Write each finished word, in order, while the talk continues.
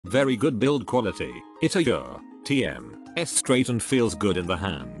Very good build quality. It's a TM. S straight and feels good in the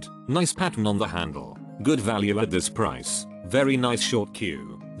hand. Nice pattern on the handle. Good value at this price. Very nice short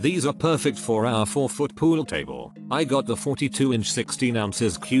cue. These are perfect for our 4-foot pool table. I got the 42-inch 16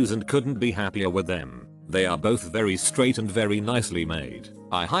 ounces cues and couldn't be happier with them. They are both very straight and very nicely made.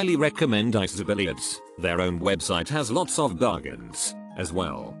 I highly recommend Ice's Billiards. Their own website has lots of bargains as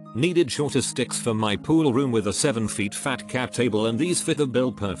well. Needed shorter sticks for my pool room with a 7 feet fat cat table, and these fit the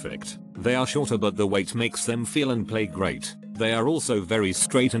bill perfect. They are shorter but the weight makes them feel and play great. They are also very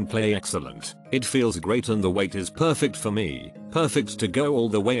straight and play excellent. It feels great and the weight is perfect for me. Perfect to go all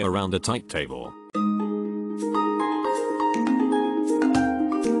the way around a tight table.